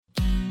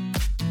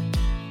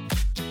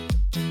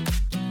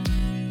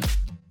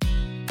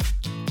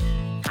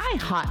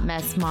hot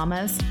mess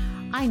mamas.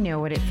 I know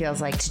what it feels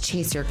like to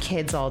chase your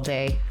kids all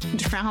day,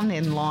 drown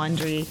in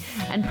laundry,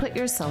 and put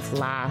yourself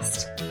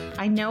last.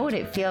 I know what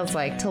it feels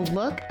like to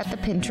look at the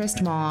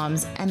Pinterest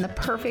moms and the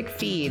perfect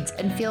feeds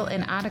and feel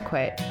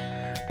inadequate.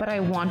 But I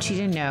want you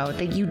to know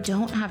that you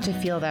don't have to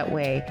feel that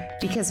way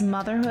because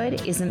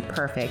motherhood isn't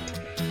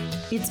perfect.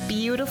 It's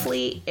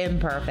beautifully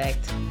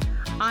imperfect.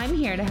 I'm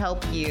here to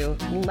help you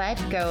let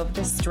go of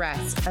the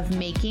stress of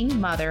making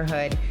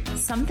motherhood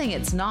something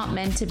it's not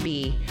meant to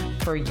be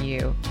for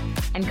you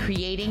and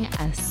creating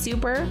a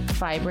super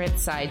vibrant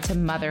side to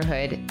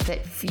motherhood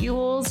that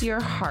fuels your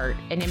heart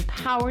and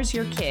empowers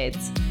your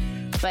kids,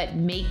 but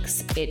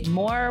makes it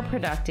more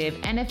productive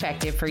and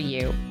effective for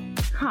you.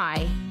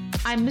 Hi,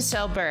 I'm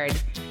Michelle Bird,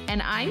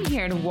 and I'm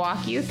here to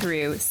walk you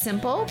through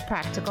simple,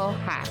 practical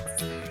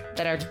hacks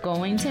that are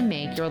going to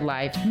make your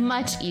life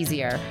much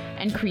easier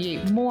and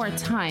create more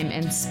time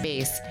and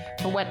space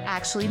for what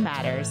actually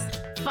matters.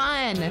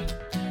 Fun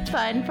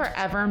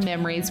forever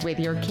memories with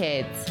your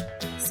kids.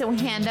 So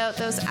hand out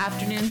those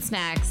afternoon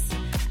snacks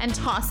and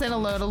toss in a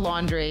load of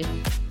laundry.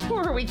 Who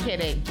are we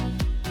kidding?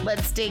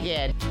 Let's dig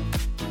in.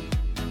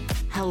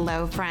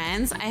 Hello,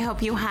 friends. I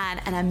hope you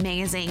had an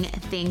amazing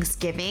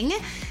Thanksgiving.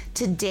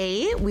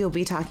 Today, we'll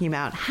be talking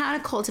about how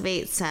to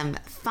cultivate some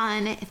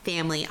fun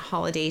family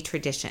holiday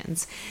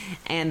traditions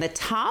and the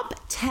top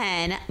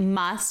 10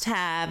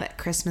 must-have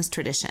Christmas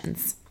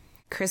traditions.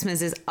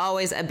 Christmas is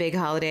always a big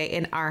holiday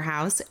in our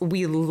house.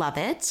 We love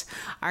it.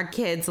 Our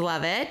kids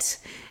love it.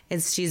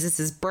 It's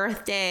Jesus'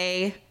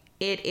 birthday.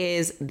 It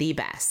is the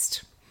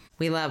best.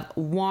 We love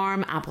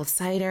warm apple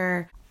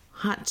cider,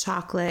 hot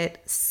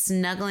chocolate,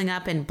 snuggling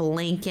up in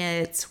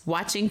blankets,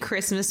 watching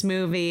Christmas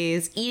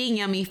movies, eating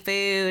yummy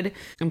food,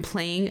 and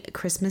playing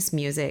Christmas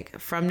music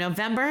from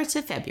November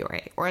to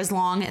February, or as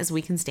long as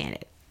we can stand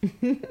it.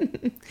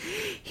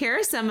 Here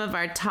are some of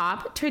our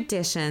top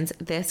traditions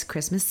this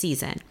Christmas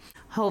season.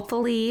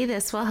 Hopefully,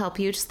 this will help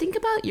you just think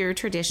about your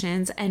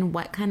traditions and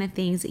what kind of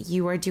things that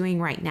you are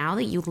doing right now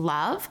that you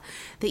love,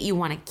 that you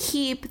want to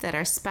keep, that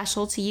are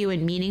special to you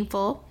and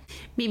meaningful.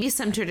 Maybe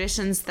some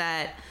traditions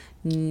that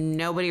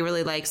nobody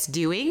really likes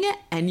doing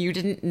and you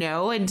didn't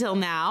know until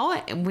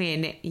now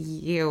when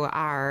you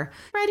are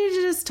ready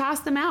to just toss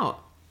them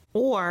out.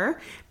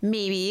 Or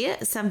maybe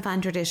some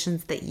fun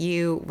traditions that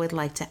you would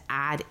like to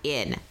add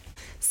in.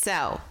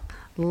 So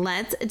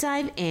let's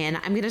dive in.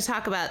 I'm going to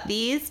talk about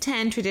these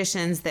 10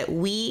 traditions that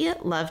we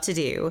love to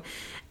do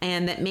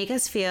and that make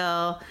us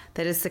feel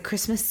that it's the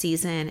Christmas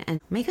season and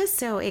make us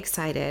so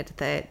excited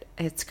that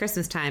it's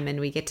Christmas time and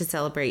we get to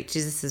celebrate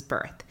Jesus'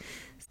 birth.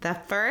 The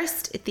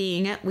first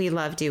thing we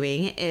love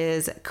doing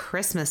is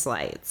Christmas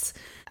lights.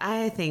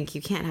 I think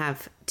you can't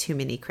have too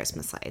many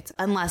Christmas lights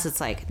unless it's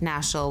like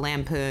National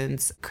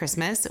Lampoon's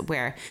Christmas,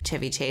 where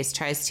Chevy Chase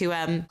tries to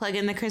plug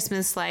in the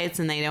Christmas lights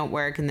and they don't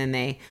work and then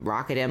they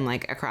rocket him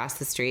like across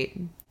the street.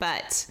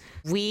 But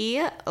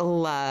we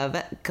love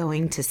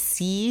going to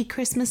see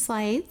Christmas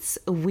lights.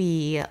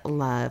 We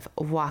love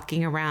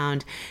walking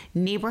around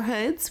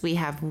neighborhoods. We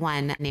have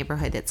one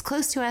neighborhood that's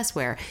close to us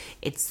where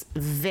it's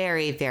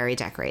very, very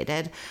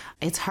decorated.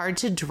 It's hard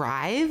to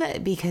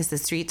drive because the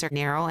streets are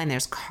narrow and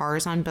there's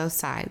cars on both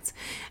sides.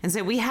 And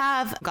so we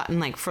have gotten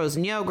like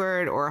frozen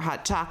yogurt or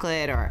hot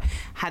chocolate or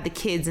had the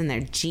kids in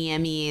their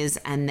jammies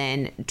and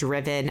then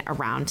driven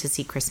around to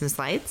see Christmas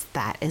lights.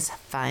 That is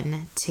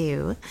fun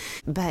too.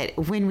 But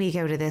when we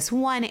go to this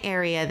one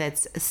area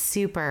that's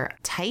super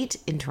tight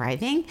in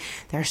driving,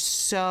 there's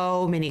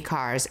so many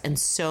cars and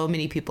so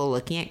many people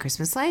looking at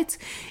Christmas lights.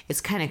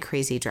 It's kind of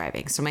crazy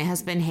driving. So my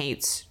husband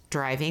hates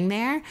driving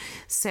there.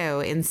 So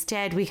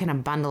instead we kind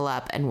of bundle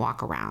up and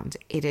walk around.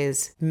 It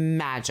is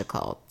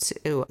magical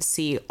to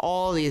see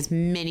all these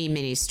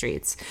many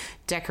streets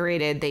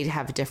decorated. They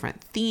have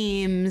different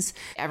themes.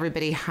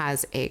 Everybody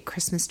has a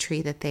Christmas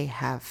tree that they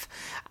have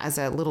as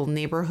a little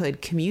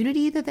neighborhood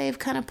community that they've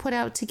kind of put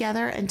out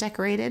together and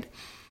decorated.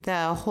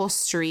 The whole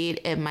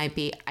street, it might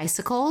be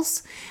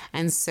icicles.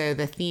 And so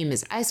the theme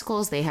is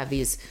icicles. They have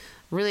these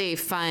really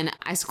fun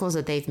icicles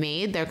that they've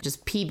made. They're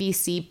just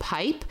PVC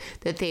pipe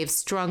that they've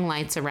strung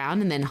lights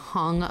around and then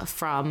hung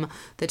from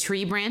the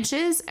tree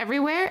branches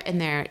everywhere. And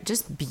they're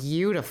just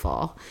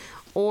beautiful.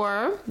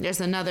 Or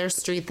there's another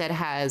street that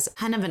has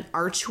kind of an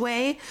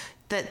archway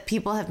that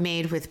people have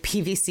made with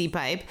PVC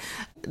pipe.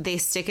 They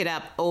stick it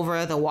up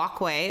over the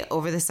walkway,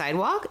 over the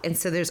sidewalk. And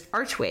so there's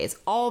archways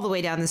all the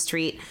way down the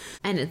street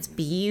and it's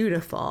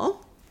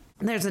beautiful.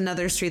 There's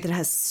another street that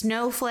has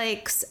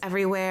snowflakes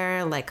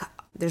everywhere, like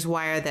there's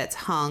wire that's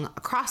hung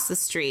across the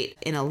street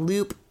in a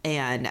loop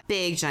and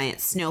big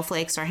giant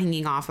snowflakes are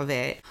hanging off of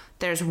it.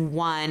 There's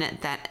one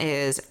that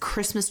is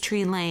Christmas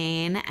tree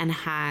lane and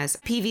has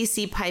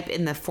PVC pipe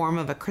in the form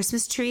of a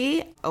Christmas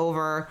tree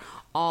over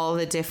all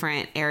the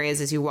different areas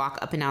as you walk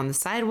up and down the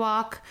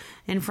sidewalk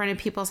in front of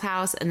people's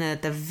house. And then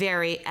at the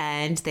very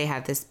end, they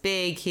have this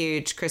big,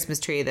 huge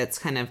Christmas tree that's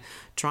kind of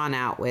drawn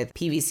out with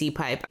PVC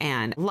pipe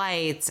and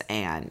lights.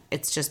 And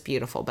it's just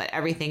beautiful. But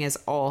everything is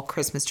all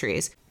Christmas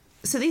trees.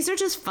 So these are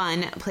just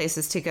fun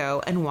places to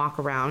go and walk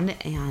around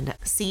and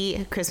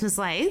see Christmas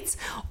lights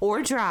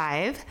or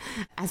drive.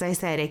 As I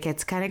said, it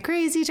gets kind of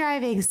crazy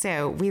driving,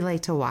 so we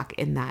like to walk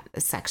in that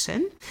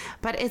section.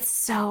 But it's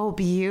so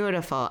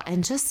beautiful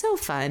and just so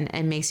fun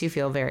and makes you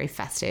feel very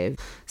festive.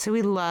 So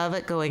we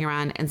love going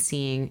around and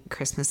seeing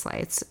Christmas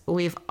lights.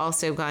 We've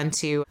also gone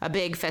to a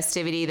big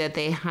festivity that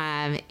they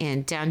have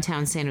in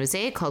downtown San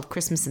Jose called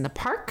Christmas in the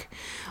Park,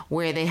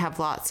 where they have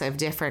lots of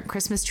different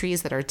Christmas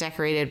trees that are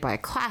decorated by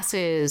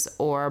classes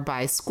or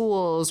by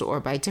schools or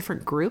by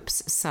different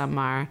groups. Some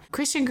are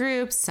Christian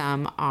groups,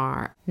 some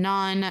are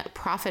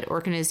non-profit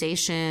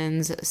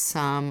organizations,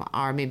 some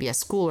are maybe a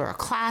school or a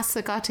class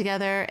that got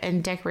together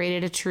and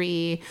decorated a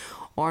tree,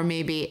 or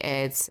maybe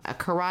it's a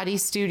karate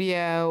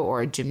studio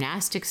or a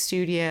gymnastics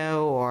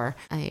studio or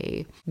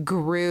a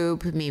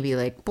group, maybe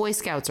like Boy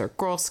Scouts or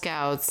Girl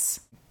Scouts.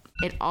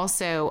 It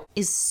also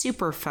is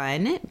super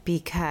fun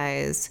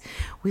because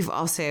we've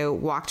also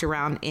walked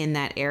around in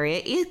that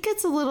area. It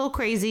gets a little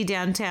crazy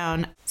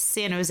downtown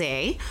San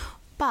Jose,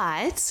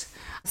 but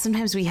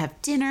sometimes we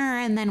have dinner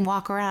and then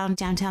walk around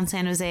downtown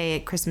San Jose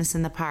at Christmas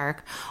in the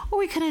Park, or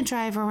we kind of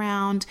drive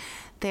around.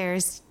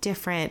 There's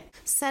different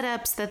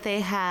setups that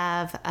they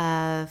have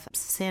of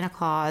Santa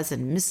Claus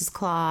and Mrs.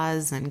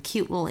 Claus and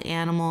cute little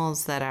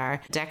animals that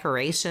are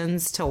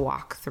decorations to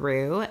walk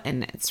through,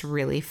 and it's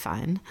really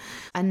fun.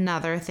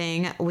 Another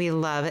thing we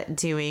love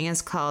doing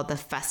is called the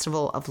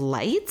Festival of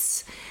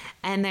Lights.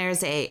 And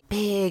there's a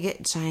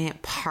big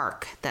giant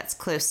park that's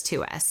close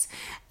to us,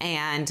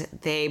 and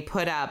they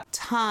put up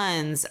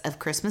tons of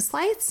Christmas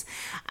lights,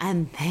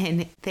 and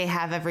then they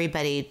have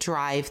everybody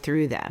drive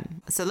through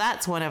them. So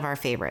that's one of our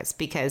favorites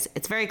because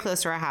it's very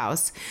close to our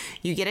house.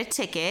 You get a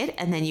ticket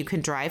and then you can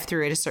drive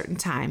through at a certain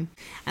time.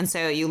 And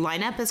so you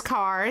line up as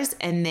cars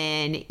and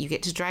then you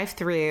get to drive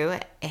through,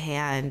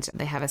 and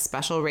they have a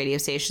special radio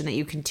station that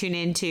you can tune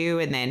into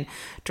and then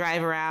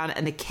drive around.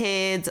 And the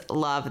kids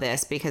love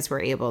this because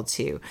we're able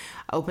to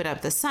open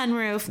up the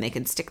sunroof and they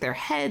can stick their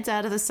heads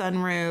out of the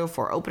sunroof,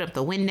 or open up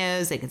the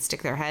windows. They can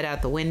stick their head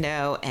out the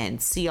window and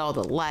see all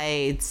the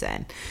lights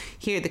and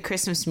hear the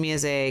Christmas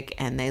music,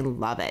 and they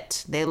love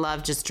it. They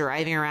love just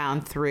driving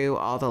around through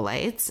all the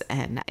lights,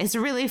 and it's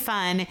really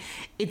fun.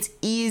 It's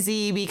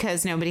easy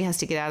because nobody has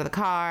to get out of the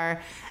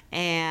car,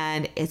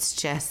 and it's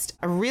just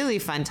a really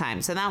fun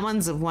time. So that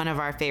one's one of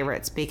our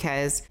favorites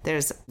because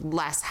there's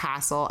less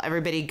hassle.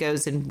 Everybody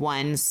goes in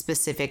one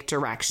specific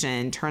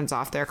direction, turns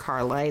off their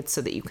car lights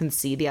so that you can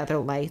see the other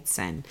lights,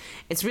 and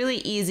it's really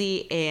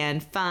easy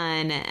and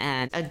fun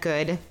and a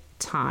good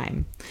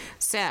time.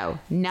 So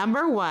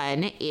number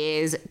 1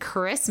 is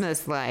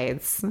Christmas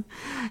lights.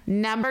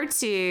 Number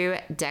 2,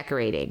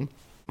 decorating.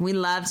 We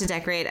love to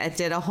decorate. I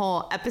did a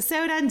whole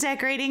episode on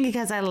decorating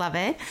because I love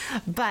it,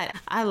 but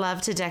I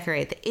love to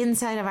decorate the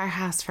inside of our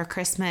house for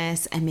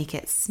Christmas and make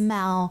it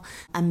smell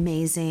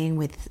amazing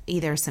with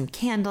either some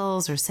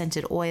candles or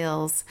scented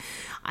oils.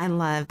 I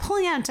love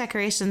pulling out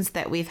decorations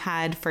that we've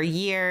had for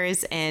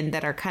years and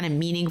that are kind of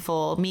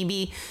meaningful.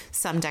 Maybe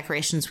some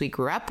decorations we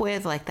grew up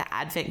with, like the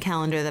advent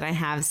calendar that I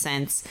have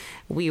since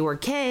we were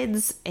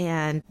kids,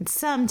 and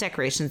some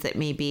decorations that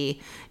may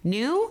be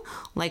new,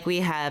 like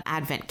we have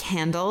advent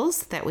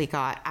candles that we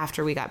got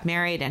after we got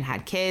married and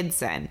had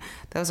kids, and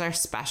those are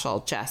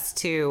special just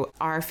to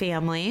our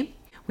family.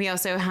 We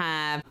also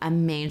have a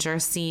manger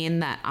scene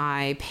that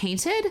I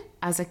painted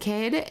as a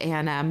kid,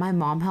 and my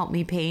mom helped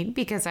me paint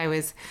because I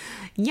was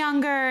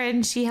younger,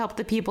 and she helped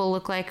the people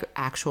look like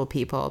actual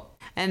people.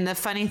 And the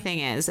funny thing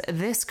is,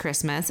 this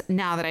Christmas,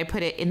 now that I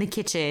put it in the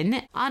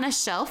kitchen on a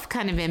shelf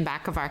kind of in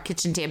back of our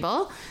kitchen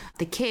table,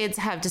 the kids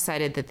have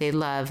decided that they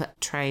love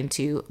trying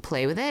to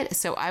play with it.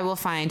 So I will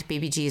find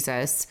baby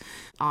Jesus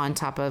on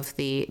top of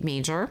the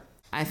manger.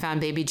 I found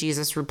baby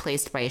Jesus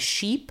replaced by a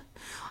sheep.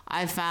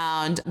 I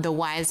found the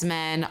wise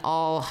men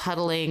all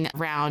huddling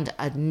around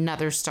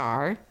another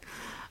star.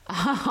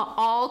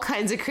 All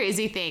kinds of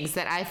crazy things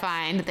that I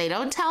find. They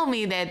don't tell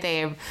me that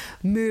they've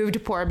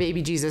moved poor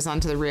baby Jesus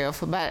onto the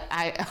roof, but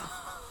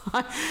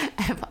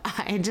if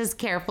I just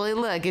carefully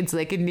look, it's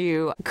like a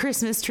new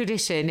Christmas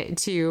tradition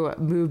to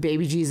move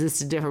baby Jesus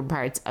to different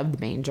parts of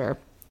the manger.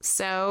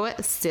 So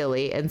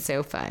silly and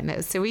so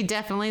fun. So we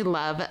definitely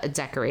love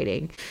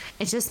decorating.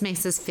 It just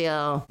makes us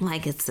feel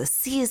like it's the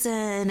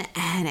season,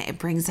 and it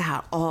brings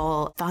out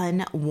all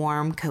fun,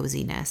 warm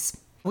coziness.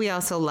 We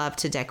also love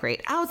to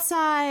decorate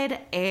outside,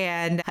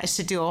 and I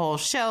should do a whole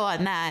show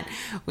on that.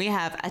 We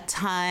have a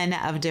ton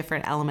of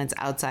different elements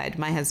outside.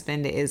 My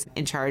husband is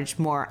in charge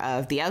more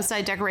of the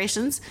outside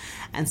decorations,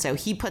 and so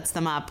he puts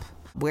them up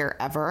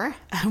wherever.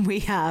 We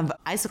have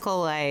icicle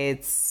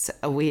lights.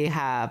 We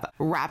have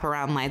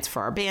wraparound lights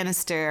for our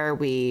banister.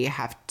 We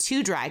have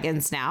 2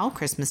 dragons now,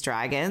 Christmas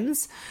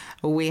dragons.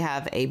 We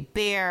have a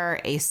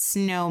bear, a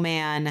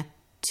snowman,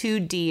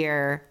 2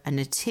 deer, a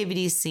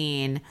nativity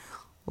scene,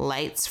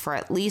 lights for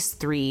at least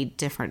 3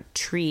 different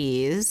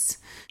trees,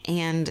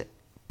 and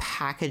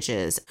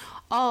packages,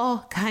 all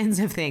kinds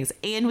of things.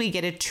 And we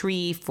get a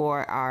tree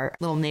for our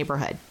little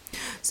neighborhood.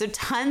 So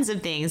tons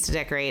of things to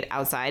decorate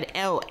outside.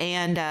 Oh,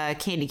 and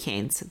candy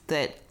canes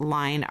that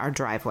line our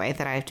driveway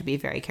that I have to be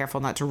very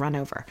careful not to run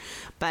over.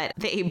 But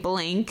they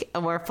blink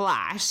or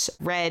flash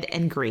red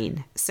and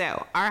green.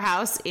 So our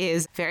house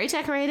is very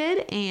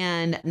decorated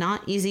and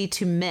not easy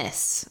to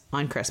miss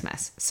on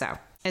Christmas. So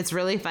it's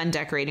really fun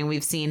decorating.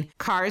 We've seen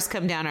cars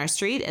come down our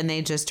street and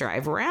they just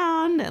drive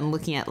around and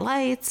looking at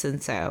lights.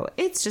 And so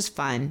it's just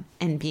fun.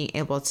 And being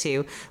able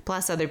to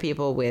bless other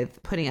people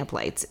with putting up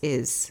lights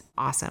is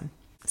awesome.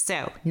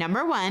 So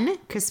number 1,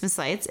 Christmas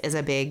lights is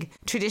a big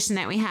tradition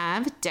that we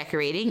have,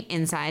 decorating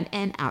inside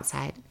and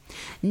outside.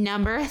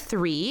 Number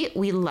 3,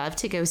 we love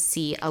to go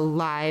see a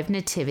live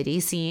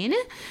nativity scene.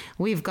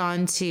 We've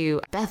gone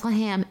to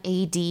Bethlehem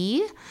AD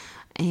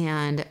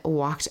and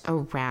walked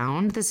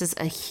around. This is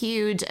a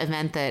huge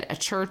event that a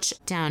church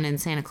down in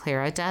Santa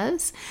Clara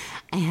does.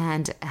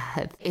 And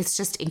it's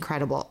just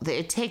incredible.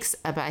 It takes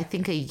about, I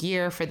think, a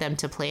year for them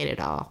to plan it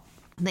all.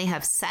 They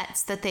have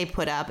sets that they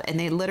put up and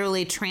they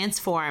literally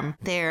transform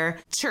their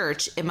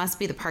church, it must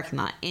be the parking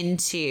lot,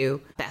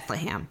 into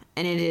Bethlehem.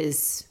 And it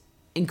is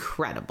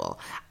incredible.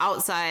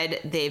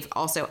 Outside, they've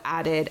also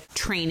added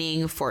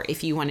training for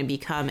if you want to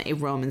become a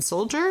Roman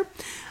soldier.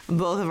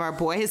 Both of our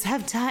boys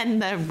have done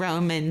the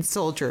Roman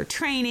soldier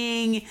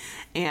training,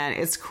 and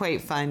it's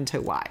quite fun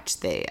to watch.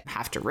 They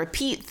have to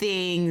repeat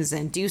things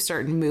and do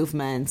certain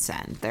movements,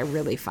 and they're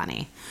really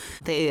funny.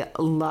 They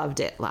loved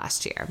it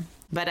last year.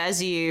 But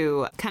as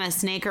you kind of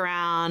snake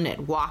around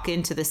and walk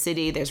into the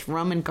city, there's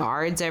Roman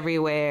guards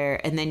everywhere.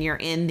 And then you're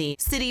in the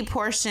city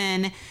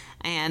portion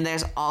and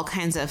there's all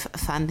kinds of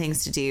fun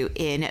things to do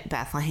in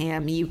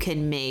Bethlehem. You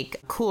can make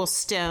cool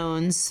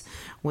stones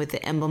with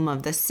the emblem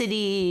of the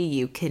city.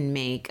 You can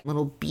make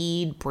little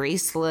bead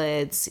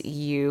bracelets.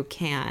 You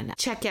can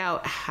check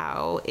out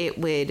how it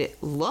would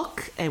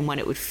look and what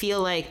it would feel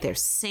like.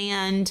 There's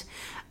sand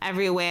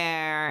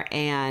everywhere,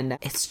 and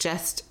it's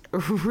just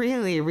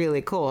really,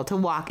 really cool to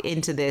walk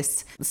into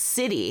this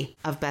city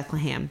of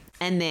Bethlehem.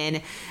 And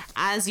then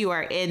as you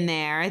are in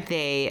there,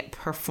 they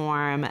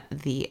perform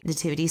the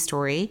nativity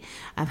story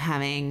of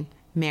having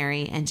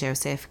Mary and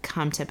Joseph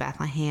come to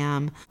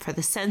Bethlehem for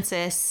the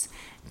census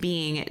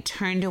being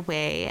turned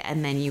away,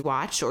 and then you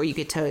watch, or you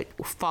get to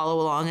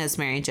follow along as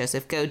Mary and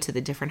Joseph go to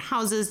the different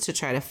houses to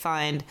try to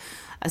find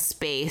a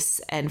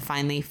space, and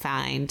finally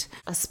find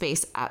a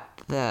space at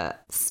the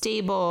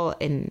stable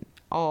and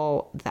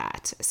all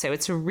that. So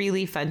it's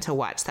really fun to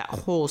watch that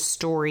whole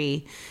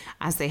story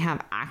as they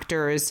have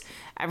actors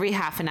every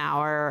half an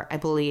hour, I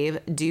believe,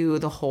 do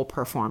the whole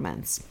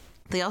performance.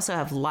 They also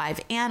have live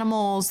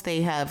animals.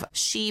 They have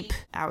sheep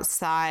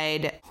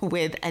outside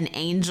with an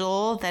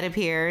angel that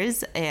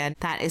appears, and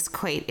that is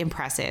quite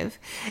impressive.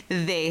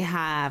 They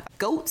have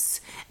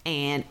goats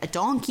and a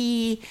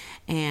donkey,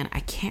 and I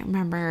can't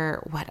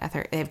remember what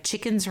other. They have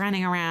chickens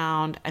running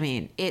around. I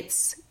mean,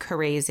 it's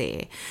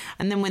crazy.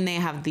 And then when they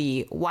have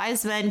the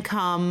wise men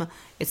come,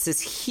 it's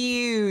this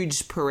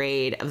huge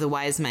parade of the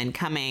wise men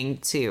coming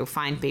to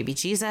find baby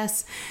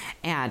Jesus,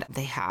 and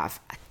they have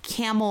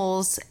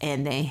camels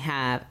and they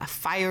have a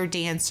fire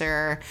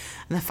dancer,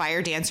 and the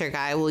fire dancer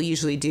guy will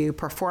usually do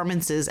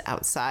performances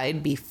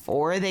outside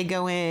before they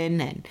go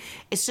in, and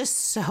it's just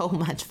so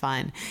much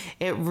fun.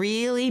 It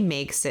really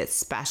makes it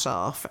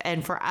special,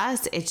 and for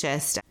us it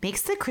just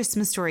makes the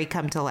Christmas story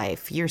come to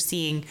life. You're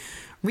seeing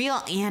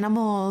real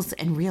animals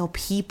and real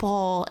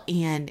people,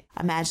 and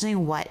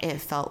imagining what it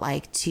felt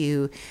like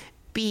to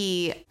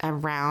be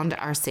around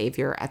our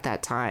Savior at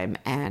that time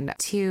and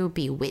to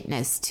be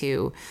witness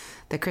to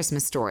the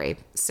Christmas story.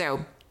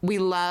 So we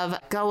love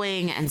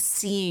going and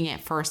seeing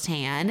it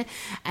firsthand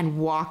and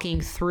walking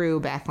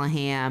through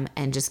Bethlehem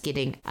and just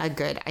getting a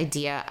good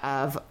idea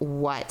of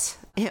what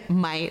it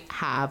might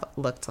have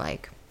looked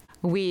like.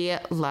 We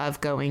love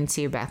going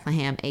to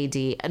Bethlehem AD.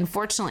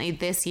 Unfortunately,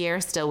 this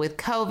year, still with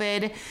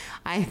COVID,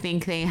 I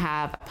think they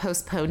have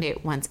postponed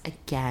it once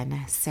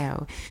again.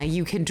 So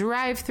you can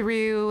drive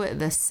through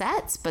the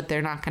sets, but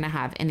they're not going to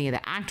have any of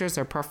the actors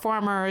or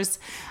performers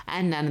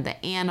and none of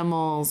the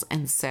animals.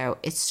 And so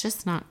it's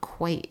just not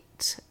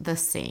quite the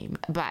same.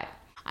 But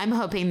I'm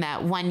hoping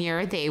that one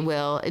year they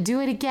will do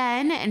it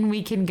again and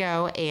we can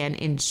go and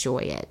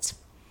enjoy it.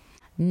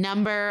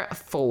 Number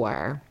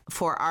 4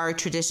 for our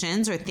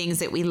traditions or things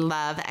that we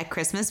love at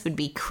Christmas would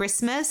be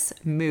Christmas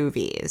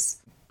movies.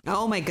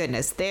 Oh my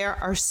goodness, there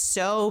are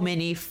so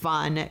many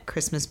fun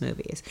Christmas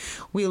movies.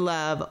 We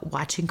love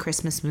watching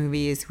Christmas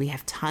movies. We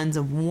have tons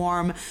of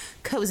warm,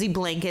 cozy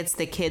blankets.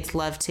 The kids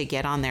love to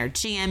get on their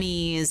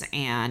jammies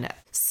and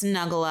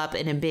snuggle up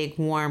in a big,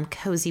 warm,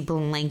 cozy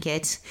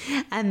blanket.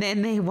 And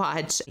then they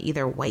watch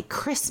either White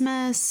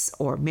Christmas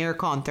or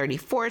Miracle on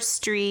 34th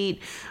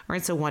Street or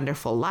It's a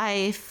Wonderful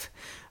Life.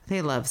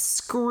 They love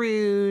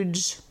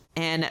Scrooge.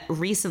 And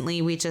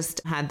recently we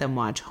just had them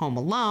watch Home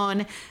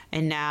Alone,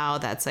 and now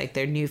that's like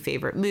their new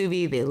favorite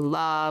movie. They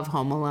love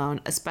Home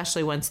Alone,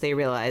 especially once they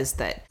realize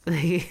that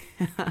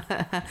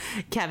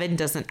Kevin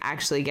doesn't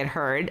actually get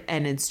hurt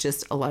and it's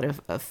just a lot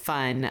of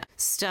fun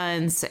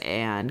stunts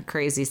and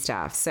crazy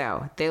stuff.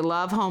 So they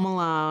love Home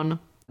Alone.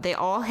 They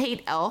all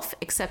hate Elf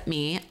except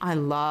me. I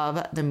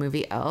love the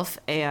movie Elf,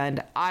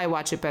 and I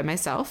watch it by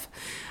myself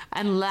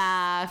and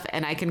laugh,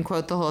 and I can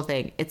quote the whole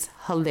thing. It's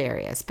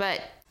hilarious,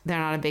 but they're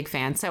not a big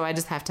fan, so I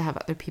just have to have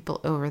other people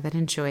over that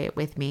enjoy it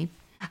with me.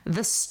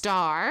 The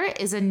Star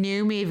is a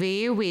new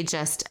movie we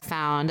just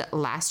found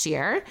last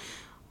year,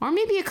 or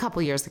maybe a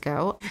couple years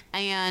ago.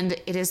 And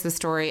it is the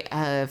story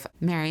of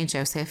Mary and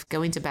Joseph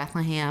going to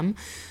Bethlehem,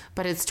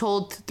 but it's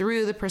told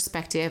through the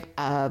perspective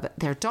of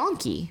their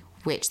donkey,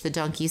 which the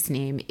donkey's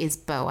name is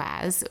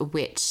Boaz,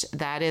 which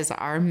that is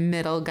our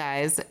middle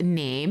guy's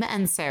name.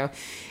 And so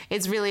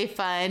it's really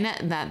fun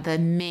that the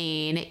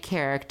main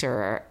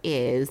character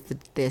is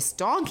this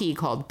donkey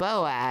called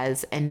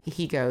Boaz, and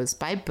he goes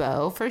by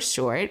Bo for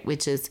short,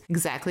 which is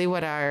exactly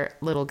what our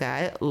little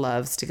guy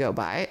loves to go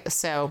by.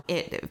 So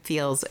it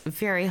feels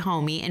very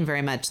homey and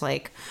very much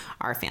like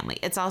our family.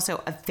 It's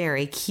also a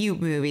very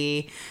cute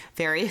movie,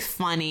 very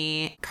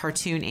funny,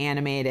 cartoon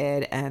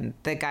animated, and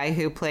the guy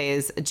who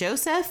plays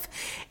Joseph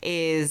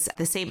is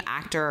the same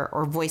actor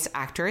or voice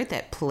actor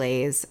that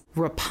plays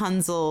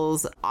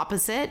Rapunzel's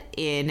opposite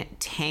in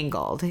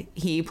Tangled.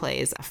 He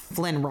plays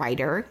Flynn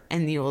Rider,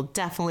 and you will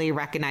definitely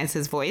recognize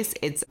his voice.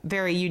 It's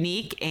very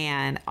unique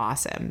and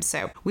awesome.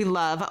 So we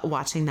love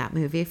watching that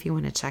movie if you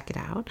want to check it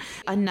out.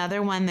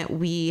 Another one that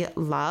we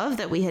love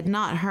that we had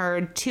not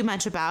heard too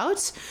much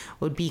about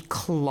would be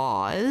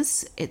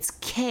Klaus. It's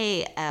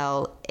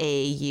Klause,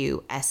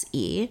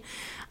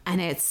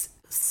 and it's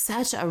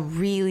such a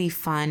really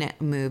fun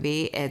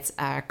movie. It's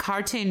a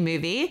cartoon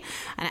movie,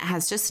 and it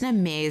has just an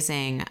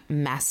amazing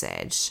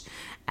message,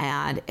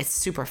 and it's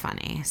super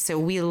funny. So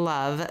we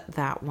love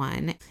that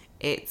one.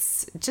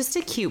 It's just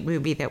a cute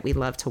movie that we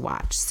love to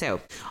watch.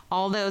 So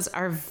all those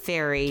are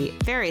very,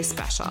 very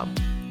special.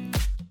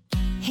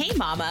 Hey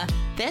mama,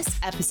 this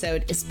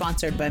episode is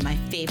sponsored by my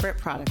favorite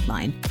product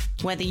line.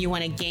 Whether you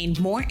want to gain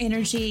more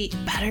energy,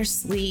 better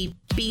sleep,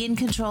 be in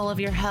control of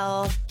your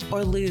health,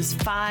 or lose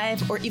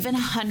 5 or even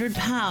 100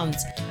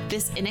 pounds,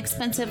 this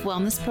inexpensive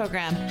wellness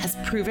program has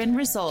proven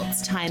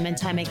results time and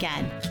time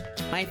again.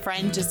 My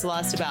friend just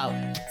lost about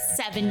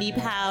 70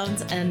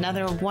 pounds, and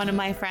another one of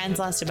my friends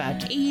lost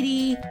about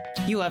 80.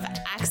 You have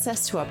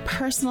access to a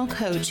personal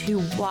coach who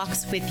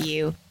walks with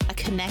you, a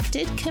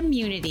connected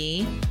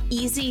community,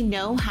 easy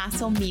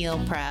no-hassle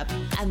meal prep,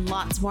 and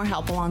lots more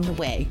help along the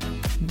way.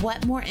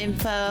 What more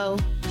info?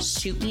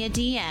 Shoot me a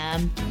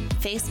DM,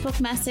 Facebook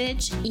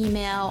message,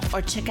 email,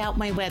 or check out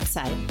my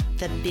website,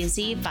 The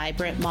Busy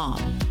Vibrant Mom.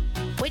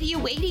 What are you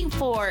waiting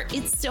for?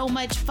 It's so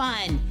much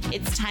fun.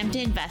 It's time to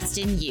invest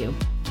in you.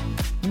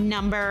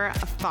 Number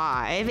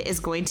 5 is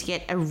going to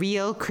get a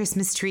real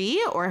Christmas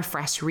tree or a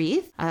fresh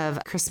wreath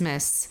of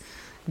Christmas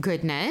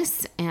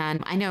goodness.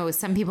 And I know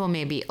some people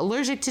may be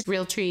allergic to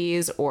real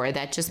trees, or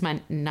that just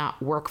might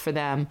not work for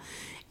them.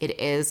 It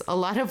is a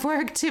lot of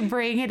work to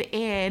bring it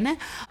in,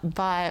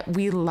 but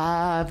we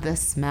love the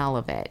smell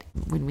of it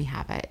when we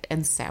have it.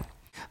 And so,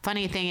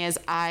 funny thing is,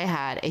 I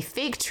had a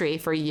fake tree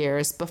for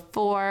years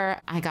before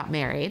I got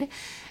married.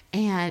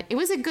 And it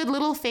was a good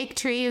little fake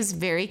tree. It was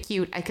very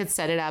cute. I could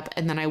set it up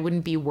and then I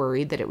wouldn't be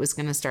worried that it was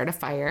going to start a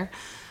fire.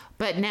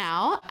 But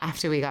now,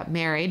 after we got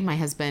married, my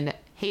husband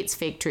hates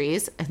fake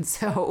trees. And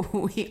so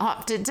we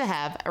opted to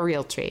have a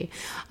real tree.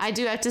 I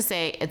do have to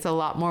say it's a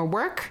lot more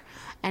work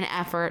and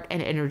effort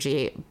and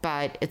energy,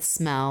 but it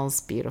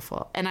smells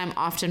beautiful. And I'm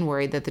often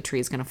worried that the tree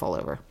is going to fall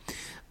over.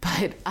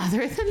 But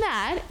other than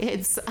that,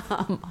 it's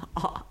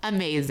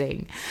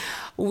amazing.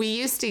 We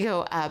used to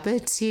go up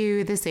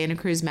to the Santa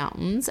Cruz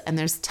Mountains, and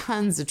there's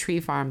tons of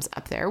tree farms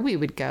up there. We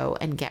would go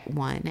and get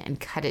one and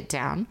cut it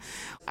down.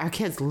 Our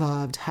kids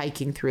loved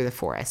hiking through the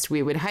forest.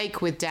 We would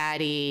hike with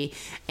Daddy,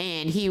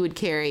 and he would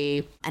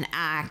carry an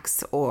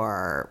axe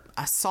or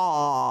a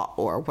saw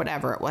or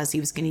whatever it was he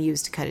was going to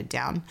use to cut it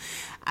down.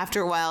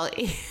 After a while,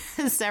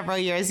 several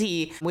years,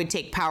 he would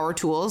take power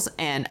tools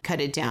and cut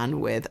it down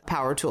with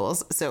power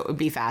tools so it would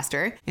be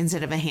faster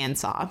instead of a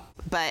handsaw.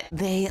 But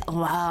they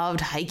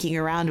loved hiking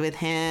around with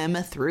him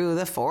through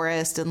the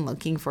forest and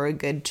looking for a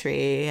good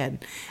tree,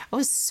 and it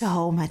was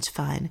so much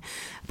fun.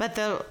 But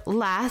the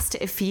last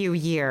few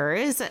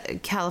years,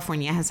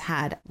 California has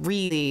had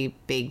really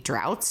big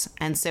droughts,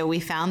 and so we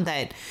found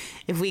that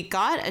if we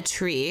got a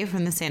tree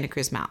from the Santa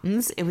Cruz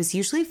Mountains, it was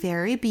usually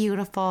very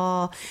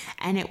beautiful,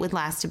 and it would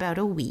last about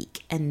a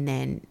week, and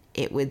then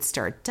it would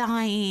start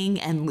dying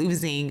and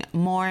losing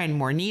more and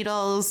more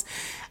needles.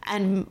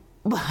 And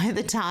by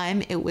the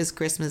time it was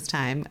Christmas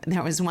time,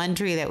 there was one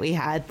tree that we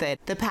had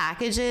that the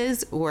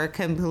packages were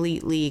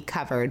completely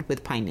covered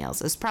with pine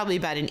needles. It was probably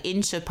about an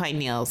inch of pine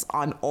needles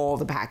on all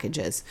the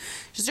packages.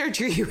 Just our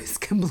tree was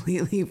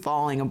completely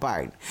falling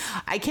apart.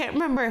 I can't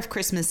remember if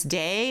Christmas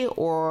Day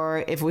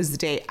or if it was the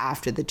day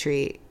after the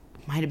tree.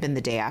 It might have been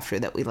the day after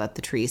that we let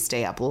the tree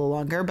stay up a little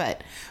longer,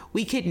 but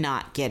we could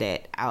not get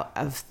it out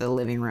of the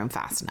living room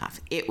fast enough.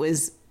 It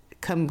was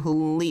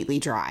completely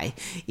dry.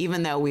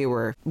 Even though we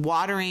were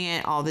watering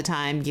it all the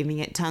time, giving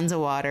it tons of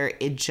water,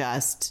 it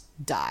just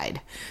died.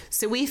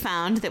 So we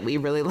found that we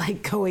really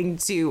like going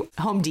to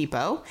Home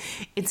Depot.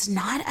 It's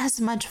not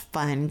as much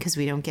fun because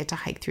we don't get to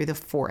hike through the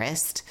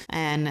forest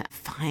and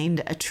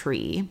find a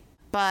tree.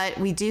 But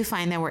we do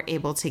find that we're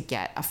able to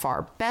get a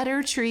far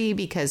better tree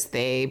because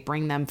they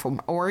bring them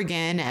from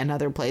Oregon and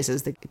other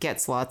places that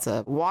gets lots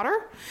of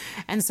water.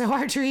 And so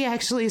our tree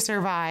actually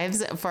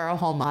survives for a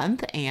whole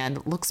month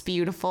and looks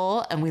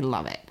beautiful, and we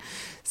love it.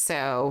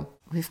 So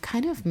we've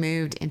kind of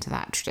moved into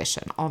that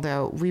tradition,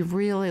 although we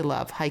really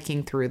love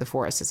hiking through the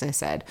forest, as I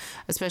said,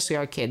 especially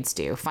our kids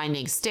do,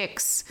 finding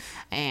sticks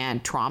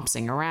and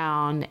trompsing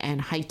around and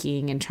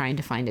hiking and trying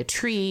to find a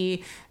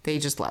tree. They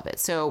just love it.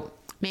 So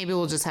maybe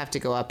we'll just have to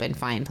go up and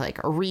find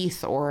like a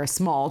wreath or a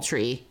small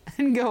tree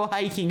and go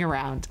hiking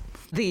around.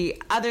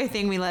 The other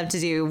thing we love to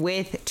do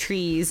with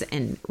trees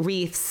and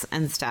wreaths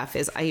and stuff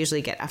is I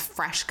usually get a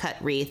fresh cut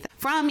wreath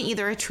from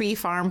either a tree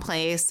farm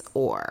place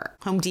or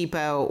Home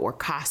Depot or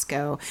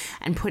Costco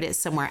and put it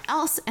somewhere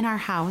else in our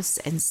house.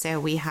 And so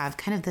we have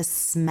kind of the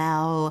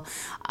smell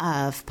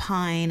of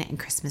pine and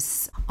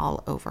Christmas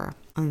all over.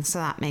 And so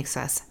that makes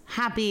us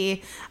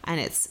happy and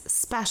it's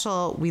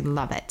special. We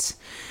love it.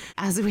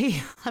 As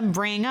we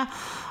bring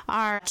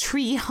our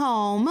tree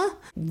home,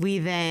 we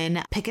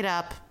then pick it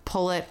up,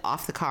 pull it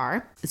off the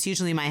car. It's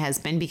usually my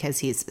husband because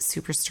he's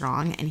super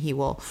strong and he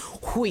will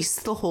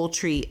hoist the whole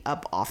tree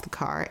up off the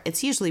car.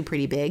 It's usually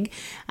pretty big.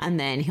 And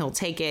then he'll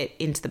take it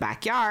into the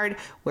backyard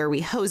where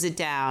we hose it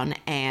down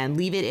and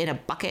leave it in a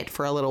bucket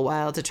for a little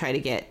while to try to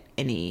get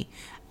any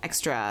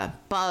extra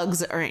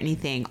bugs or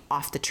anything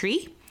off the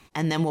tree.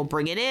 And then we'll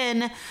bring it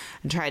in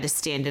and try to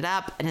stand it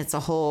up. And it's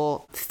a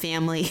whole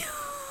family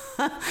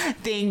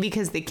thing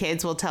because the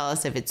kids will tell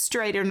us if it's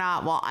straight or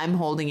not while I'm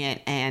holding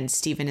it and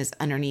Stephen is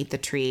underneath the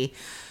tree,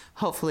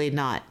 hopefully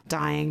not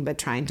dying, but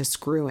trying to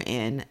screw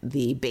in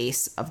the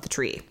base of the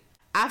tree.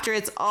 After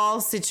it's all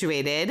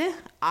situated,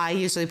 I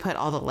usually put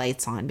all the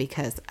lights on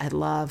because I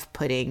love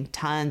putting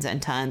tons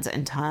and tons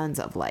and tons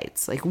of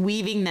lights, like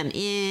weaving them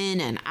in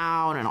and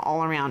out and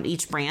all around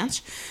each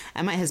branch.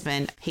 And my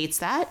husband hates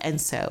that. And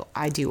so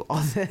I do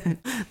all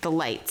the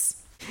lights.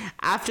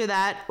 After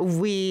that,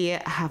 we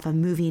have a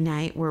movie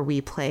night where we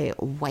play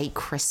White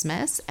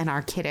Christmas, and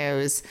our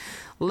kiddos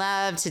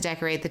love to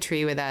decorate the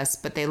tree with us,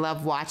 but they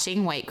love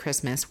watching White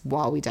Christmas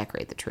while we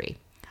decorate the tree.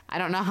 I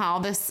don't know how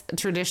this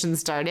tradition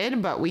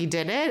started, but we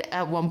did it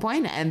at one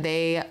point and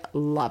they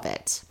love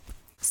it.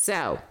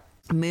 So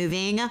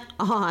moving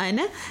on,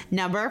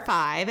 number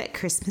 5,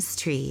 Christmas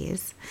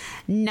trees.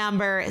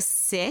 Number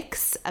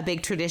 6, a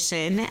big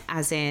tradition,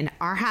 as in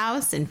our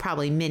house and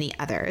probably many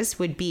others,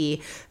 would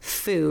be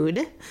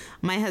food.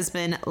 My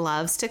husband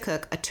loves to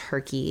cook a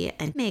turkey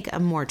and make a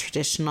more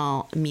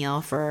traditional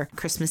meal for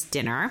Christmas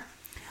dinner.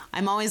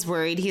 I'm always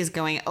worried he's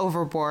going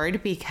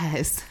overboard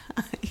because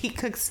he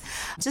cooks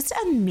just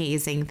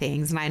amazing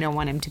things and I don't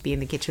want him to be in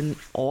the kitchen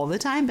all the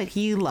time, but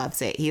he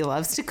loves it. He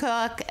loves to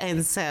cook.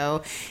 And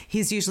so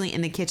he's usually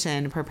in the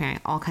kitchen preparing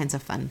all kinds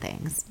of fun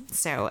things.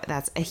 So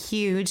that's a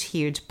huge,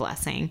 huge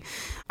blessing.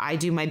 I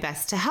do my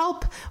best to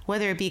help,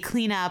 whether it be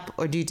clean up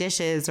or do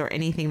dishes or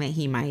anything that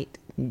he might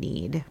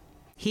need.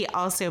 He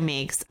also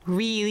makes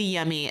really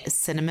yummy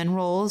cinnamon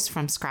rolls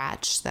from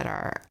scratch that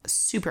are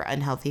super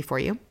unhealthy for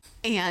you,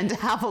 and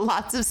have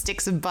lots of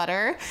sticks of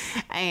butter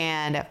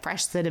and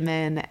fresh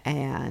cinnamon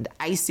and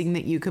icing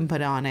that you can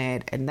put on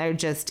it. And they're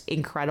just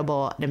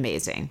incredible and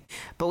amazing.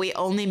 But we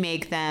only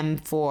make them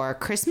for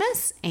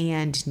Christmas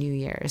and New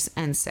Year's.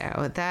 And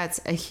so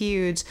that's a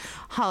huge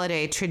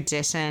holiday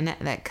tradition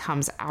that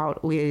comes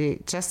out.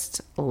 We just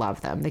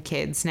love them. The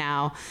kids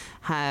now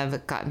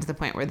have gotten to the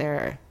point where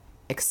they're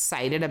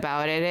excited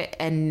about it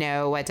and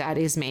know what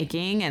daddy's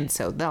making, and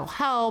so they'll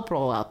help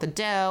roll out the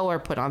dough or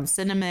put on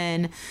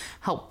cinnamon,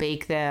 help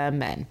bake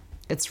them, and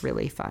it's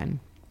really fun.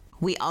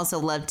 We also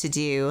love to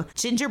do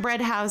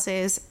gingerbread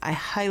houses. I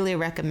highly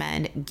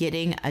recommend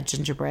getting a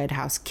gingerbread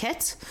house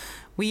kit.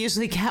 We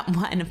usually get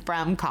one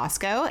from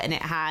Costco and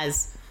it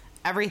has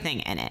everything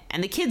in it.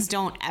 And the kids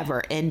don't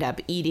ever end up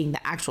eating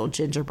the actual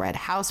gingerbread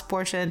house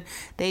portion.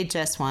 They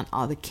just want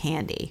all the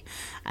candy.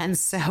 And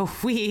so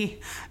we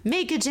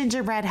make a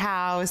gingerbread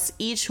house.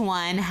 Each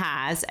one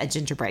has a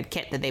gingerbread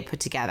kit that they put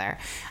together.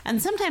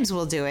 And sometimes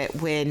we'll do it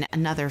when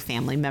another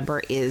family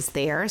member is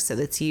there. So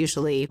that's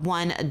usually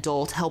one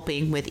adult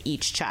helping with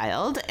each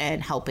child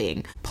and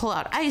helping pull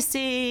out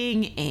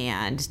icing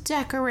and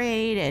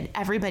decorate. And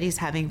everybody's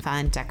having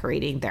fun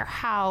decorating their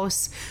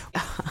house.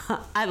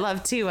 I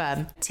love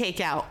to take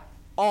out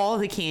all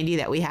the candy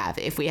that we have.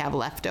 If we have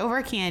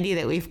leftover candy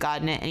that we've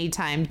gotten at any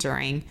time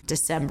during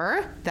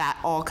December, that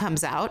all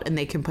comes out and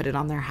they can put it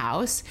on their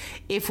house.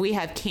 If we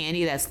have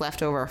candy that's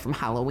left over from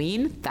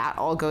Halloween, that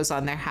all goes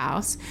on their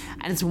house.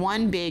 And it's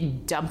one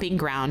big dumping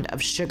ground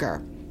of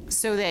sugar.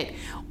 So that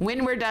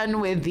when we're done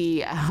with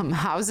the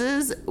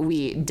houses,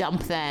 we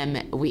dump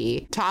them,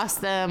 we toss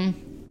them,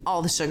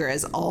 all the sugar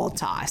is all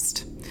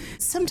tossed.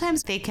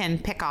 Sometimes they can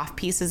pick off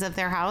pieces of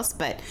their house,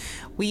 but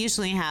we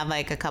usually have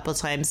like a couple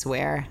times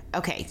where,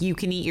 okay, you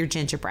can eat your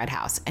gingerbread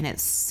house, and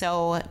it's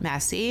so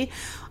messy.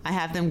 I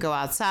have them go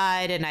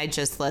outside and I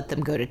just let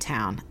them go to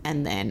town.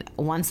 And then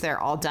once they're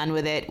all done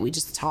with it, we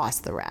just toss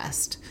the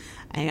rest.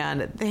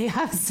 And they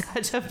have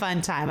such a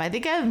fun time. I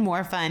think I have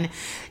more fun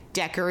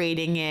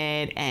decorating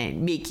it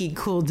and making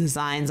cool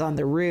designs on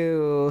the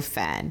roof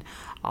and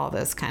all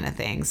those kind of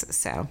things.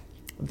 So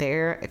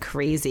they're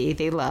crazy.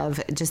 They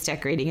love just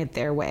decorating it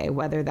their way,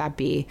 whether that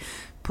be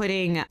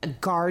putting a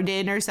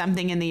garden or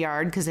something in the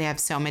yard because they have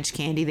so much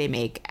candy. They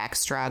make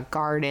extra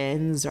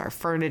gardens or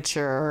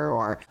furniture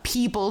or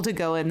people to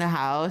go in the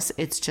house.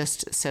 It's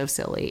just so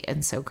silly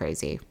and so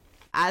crazy.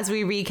 As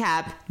we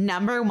recap,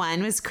 number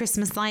 1 was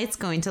Christmas lights,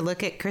 going to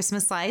look at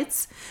Christmas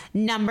lights.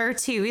 Number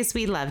 2 is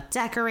we love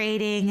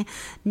decorating.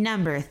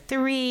 Number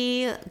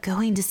 3,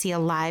 going to see a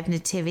live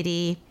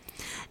nativity.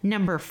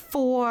 Number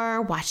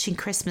 4, watching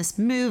Christmas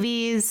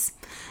movies.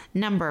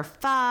 Number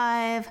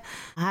 5,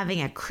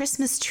 having a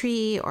Christmas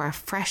tree or a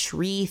fresh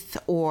wreath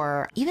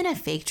or even a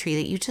fake tree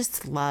that you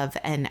just love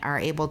and are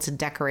able to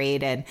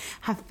decorate and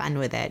have fun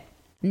with it.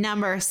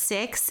 Number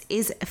 6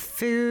 is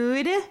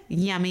food,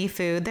 yummy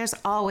food. There's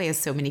always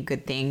so many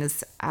good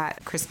things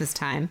at Christmas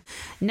time.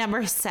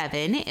 Number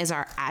 7 is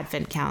our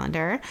advent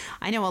calendar.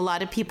 I know a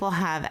lot of people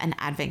have an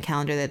advent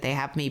calendar that they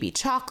have maybe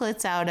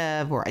chocolates out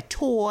of or a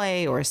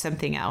toy or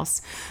something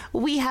else.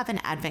 We have an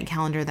advent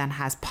calendar that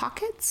has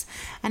pockets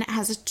and it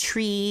has a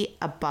tree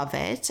above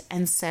it.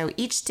 And so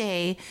each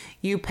day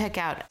you pick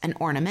out an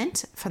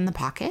ornament from the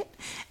pocket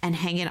and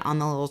hang it on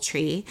the little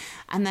tree.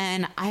 And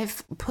then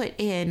I've put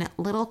in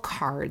little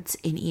cards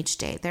in each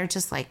day. They're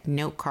just like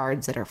note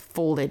cards that are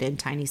folded in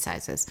tiny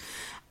sizes.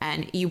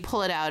 And you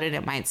pull it out and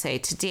it might say,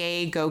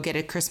 today go get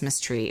a Christmas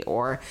tree,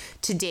 or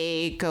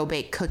today go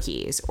bake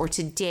cookies, or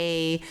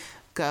today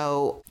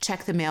go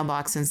check the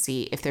mailbox and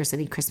see if there's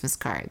any Christmas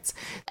cards.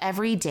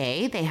 Every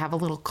day they have a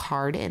little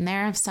card in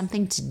there of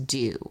something to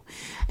do.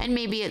 And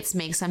maybe it's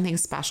make something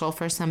special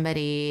for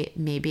somebody.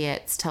 Maybe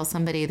it's tell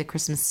somebody the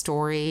Christmas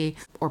story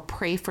or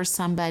pray for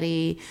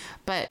somebody.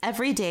 But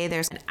every day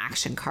there's an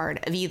action card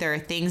of either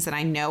things that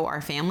I know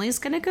our family is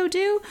going to go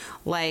do,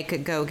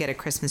 like go get a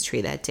Christmas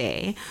tree that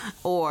day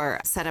or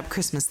set up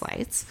Christmas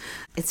lights.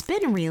 It's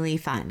been really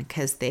fun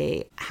because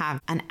they have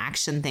an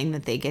action thing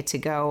that they get to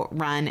go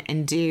run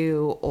and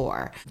do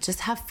or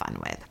just have fun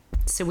with.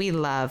 So we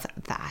love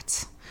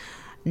that.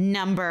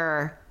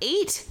 Number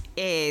 8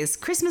 is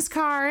Christmas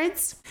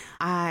cards.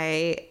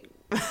 I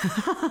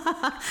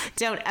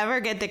don't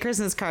ever get the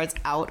Christmas cards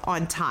out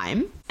on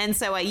time. And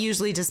so I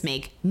usually just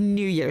make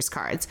New Year's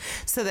cards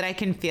so that I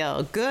can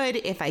feel good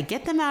if I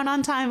get them out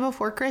on time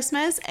before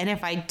Christmas. And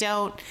if I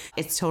don't,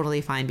 it's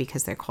totally fine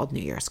because they're called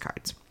New Year's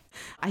cards.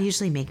 I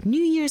usually make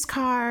New Year's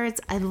cards.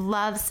 I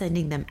love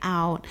sending them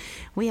out.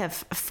 We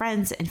have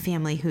friends and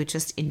family who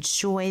just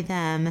enjoy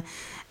them.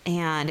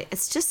 And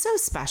it's just so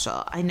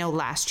special. I know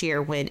last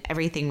year when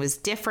everything was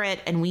different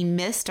and we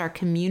missed our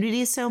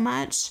community so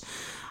much,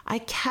 I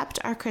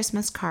kept our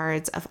Christmas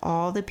cards of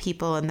all the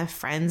people and the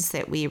friends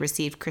that we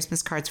received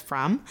Christmas cards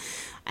from,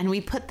 and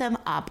we put them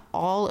up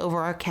all over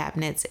our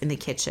cabinets in the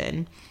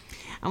kitchen.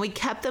 And we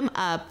kept them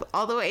up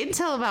all the way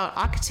until about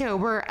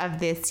October of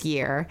this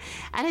year.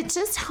 And it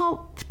just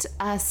helped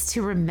us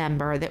to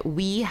remember that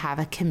we have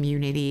a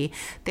community,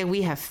 that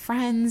we have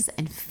friends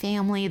and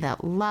family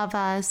that love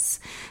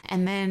us.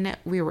 And then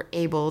we were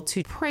able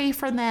to pray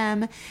for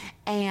them.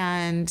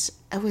 And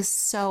it was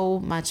so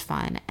much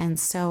fun and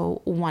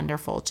so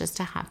wonderful just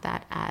to have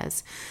that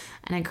as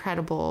an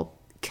incredible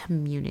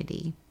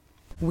community.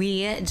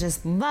 We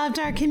just loved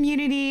our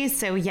community.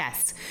 So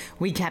yes,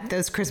 we kept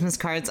those Christmas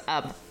cards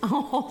up a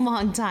whole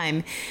long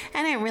time.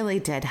 And it really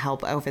did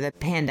help over the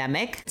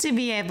pandemic to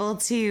be able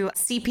to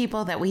see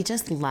people that we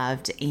just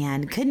loved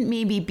and couldn't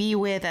maybe be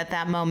with at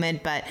that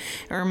moment, but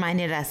it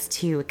reminded us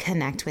to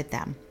connect with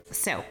them.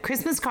 So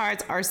Christmas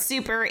cards are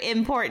super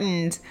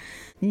important.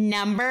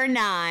 Number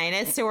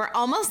 9. So we're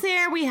almost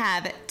there. We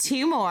have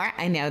 2 more.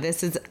 I know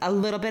this is a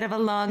little bit of a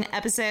long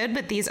episode,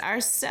 but these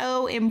are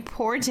so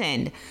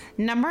important.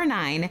 Number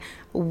 9,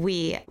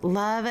 we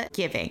love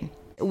giving.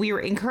 We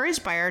were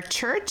encouraged by our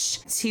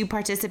church to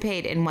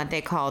participate in what they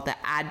call the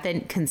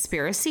Advent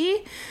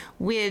Conspiracy,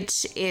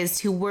 which is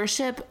to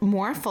worship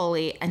more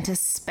fully and to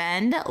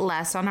spend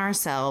less on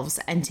ourselves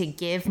and to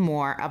give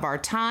more of our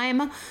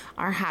time,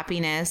 our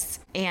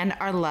happiness, and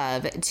our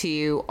love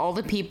to all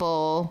the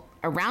people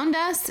around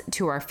us,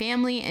 to our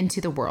family, and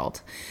to the world.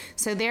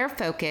 So their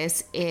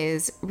focus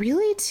is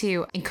really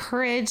to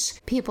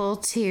encourage people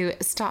to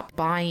stop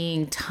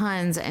buying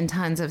tons and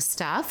tons of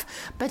stuff,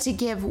 but to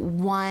give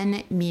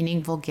one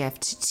meaningful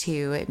gift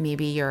to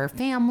maybe your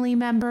family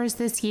members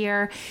this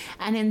year.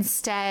 And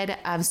instead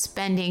of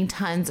spending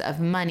tons of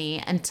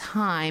money and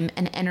time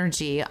and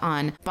energy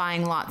on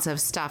buying lots of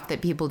stuff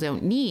that people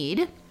don't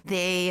need,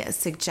 They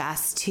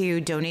suggest to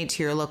donate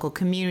to your local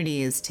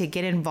communities, to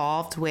get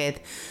involved with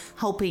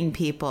helping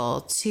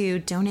people, to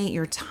donate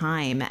your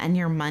time and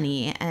your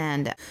money,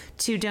 and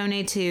to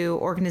donate to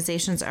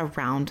organizations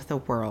around the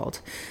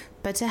world.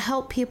 But to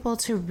help people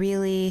to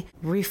really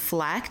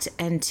reflect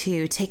and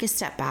to take a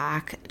step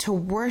back, to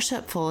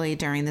worship fully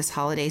during this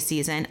holiday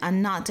season,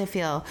 and not to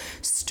feel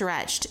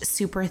stretched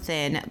super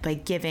thin by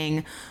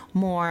giving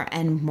more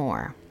and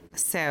more.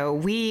 So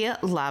we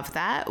love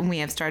that. We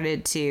have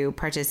started to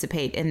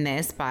participate in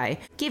this by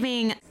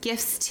giving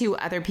gifts to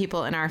other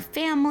people in our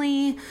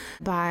family,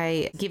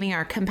 by giving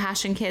our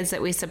compassion kids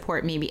that we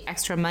support maybe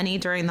extra money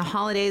during the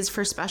holidays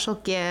for special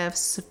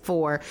gifts,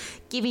 for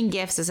giving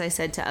gifts, as I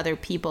said, to other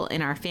people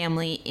in our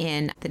family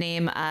in the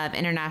name of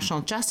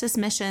international justice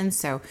missions.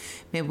 So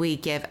maybe we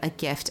give a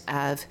gift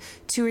of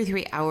 2 or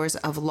 3 hours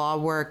of law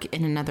work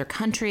in another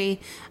country,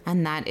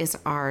 and that is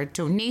our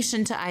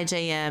donation to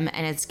IJM,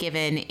 and it's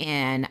given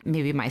in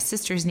maybe my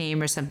sister's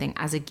name or something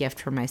as a gift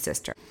for my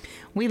sister.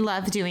 We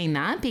love doing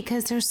that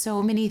because there's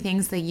so many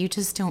things that you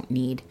just don't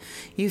need.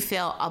 You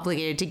feel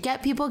obligated to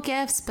get people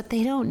gifts, but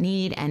they don't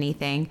need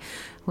anything.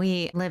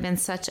 We live in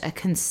such a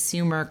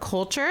consumer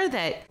culture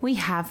that we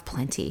have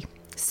plenty.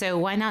 So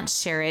why not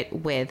share it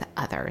with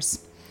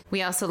others?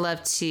 We also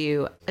love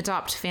to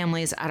adopt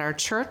families at our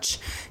church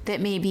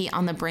that may be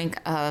on the brink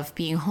of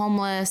being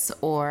homeless,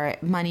 or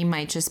money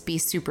might just be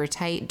super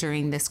tight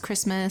during this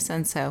Christmas.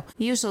 And so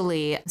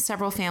usually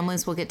several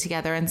families will get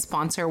together and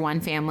sponsor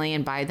one family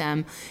and buy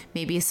them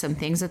maybe some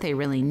things that they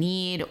really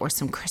need, or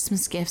some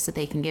Christmas gifts that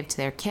they can give to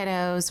their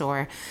kiddos,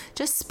 or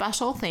just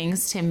special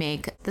things to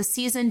make the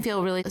season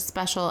feel really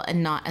special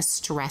and not as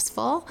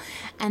stressful,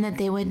 and that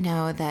they would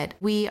know that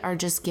we are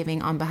just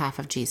giving on behalf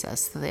of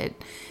Jesus, that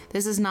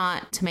this is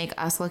not to make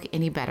us look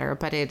any better,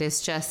 but it is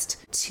just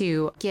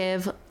to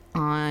give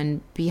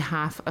on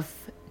behalf of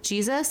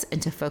Jesus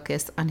and to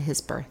focus on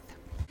his birth.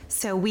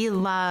 So we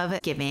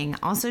love giving.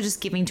 Also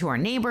just giving to our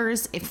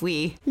neighbors. If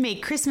we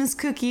make Christmas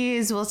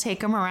cookies, we'll take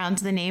them around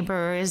to the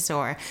neighbors,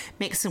 or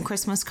make some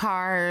Christmas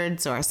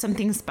cards or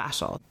something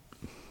special.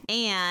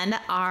 And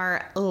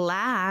our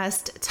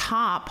last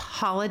top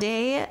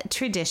holiday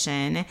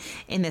tradition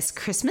in this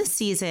Christmas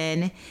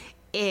season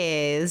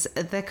is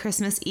the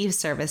Christmas Eve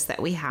service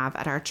that we have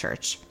at our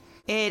church.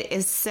 It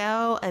is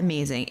so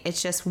amazing. It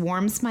just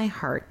warms my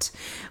heart.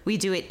 We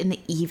do it in the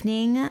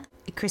evening,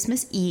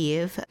 Christmas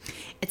Eve.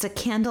 It's a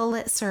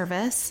candlelit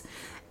service.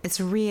 It's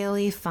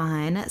really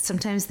fun.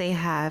 Sometimes they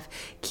have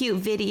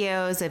cute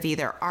videos of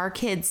either our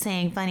kids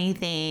saying funny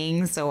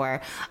things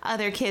or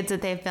other kids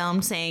that they've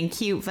filmed saying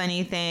cute,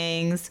 funny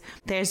things.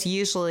 There's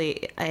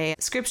usually a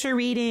scripture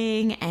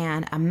reading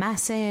and a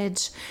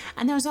message.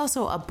 And there's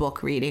also a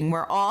book reading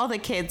where all the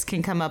kids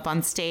can come up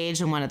on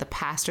stage and one of the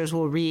pastors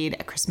will read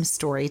a Christmas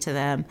story to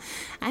them.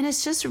 And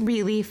it's just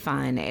really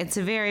fun. It's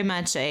very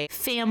much a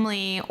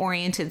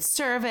family-oriented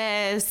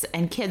service,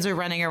 and kids are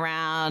running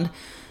around.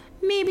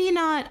 Maybe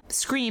not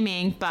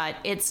screaming, but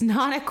it's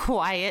not a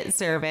quiet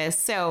service.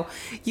 So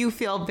you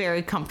feel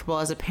very comfortable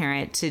as a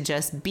parent to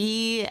just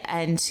be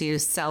and to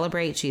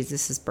celebrate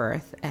Jesus's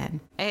birth. And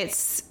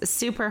it's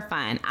super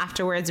fun.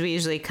 Afterwards, we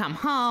usually come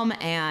home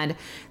and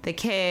the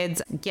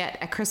kids get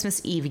a Christmas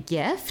Eve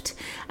gift.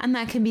 And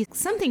that can be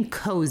something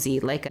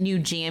cozy, like new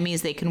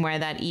jammies they can wear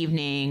that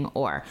evening,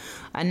 or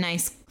a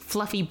nice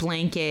fluffy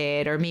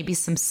blanket, or maybe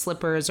some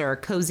slippers or a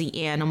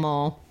cozy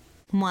animal.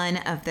 One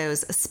of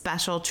those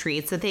special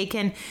treats that they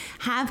can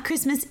have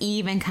Christmas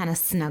Eve and kind of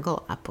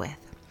snuggle up with.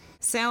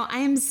 So I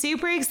am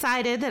super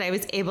excited that I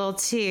was able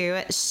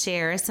to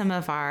share some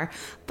of our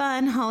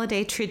fun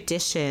holiday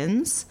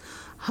traditions.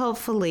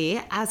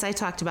 Hopefully, as I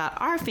talked about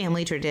our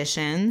family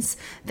traditions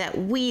that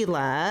we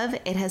love,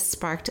 it has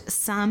sparked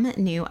some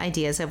new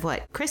ideas of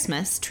what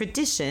Christmas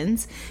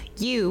traditions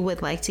you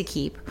would like to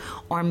keep,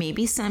 or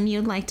maybe some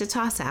you'd like to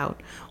toss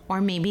out,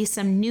 or maybe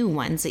some new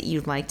ones that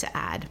you'd like to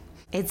add.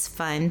 It's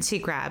fun to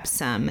grab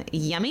some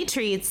yummy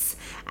treats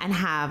and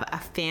have a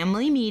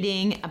family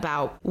meeting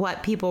about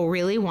what people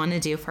really want to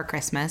do for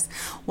Christmas,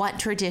 what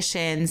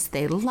traditions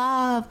they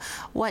love,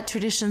 what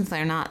traditions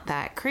they're not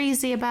that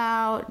crazy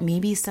about,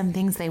 maybe some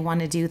things they want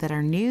to do that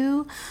are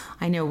new.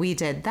 I know we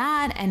did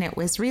that, and it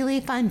was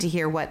really fun to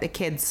hear what the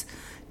kids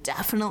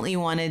definitely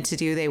wanted to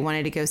do. They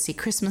wanted to go see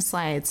Christmas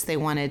lights. They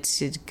wanted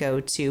to go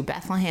to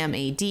Bethlehem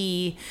AD.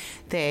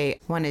 They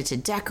wanted to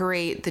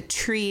decorate the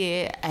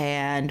tree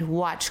and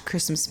watch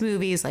Christmas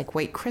movies like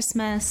White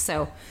Christmas.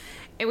 So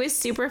it was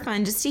super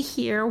fun just to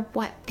hear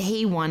what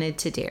they wanted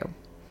to do.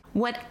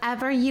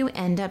 Whatever you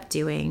end up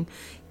doing,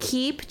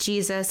 keep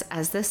Jesus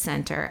as the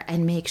center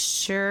and make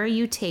sure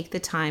you take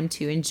the time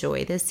to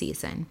enjoy the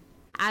season.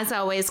 As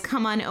always,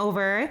 come on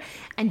over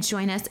and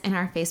join us in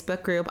our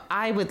Facebook group.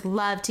 I would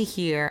love to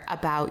hear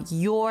about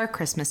your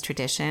Christmas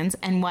traditions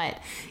and what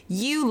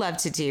you love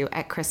to do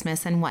at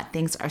Christmas and what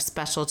things are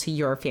special to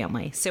your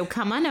family. So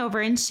come on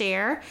over and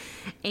share,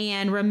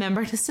 and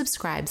remember to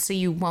subscribe so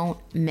you won't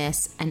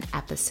miss an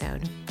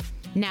episode.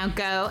 Now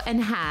go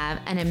and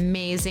have an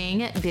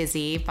amazing,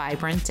 busy,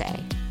 vibrant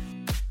day.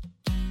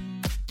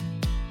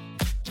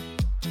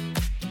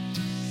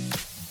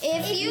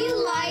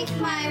 like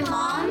my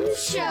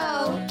mom's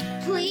show,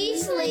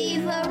 please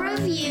leave a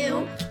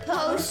review,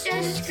 post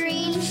a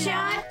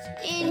screenshot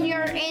in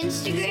your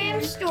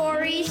Instagram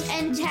stories,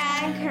 and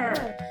tag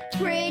her.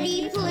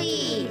 Pretty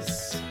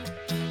please.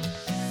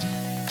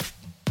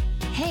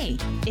 Hey,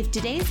 if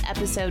today's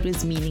episode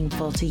was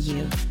meaningful to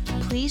you,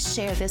 please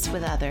share this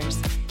with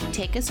others.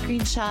 Take a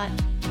screenshot,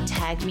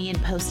 tag me,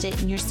 and post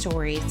it in your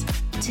stories.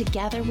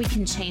 Together we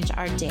can change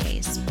our day,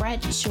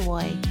 spread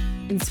joy,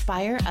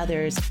 inspire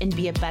others, and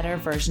be a better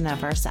version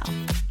of ourselves.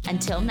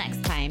 Until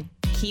next time,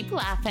 keep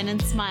laughing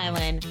and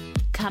smiling.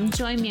 Come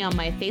join me on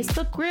my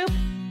Facebook group,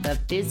 The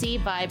Busy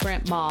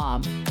Vibrant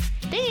Mom.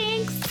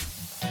 Thanks!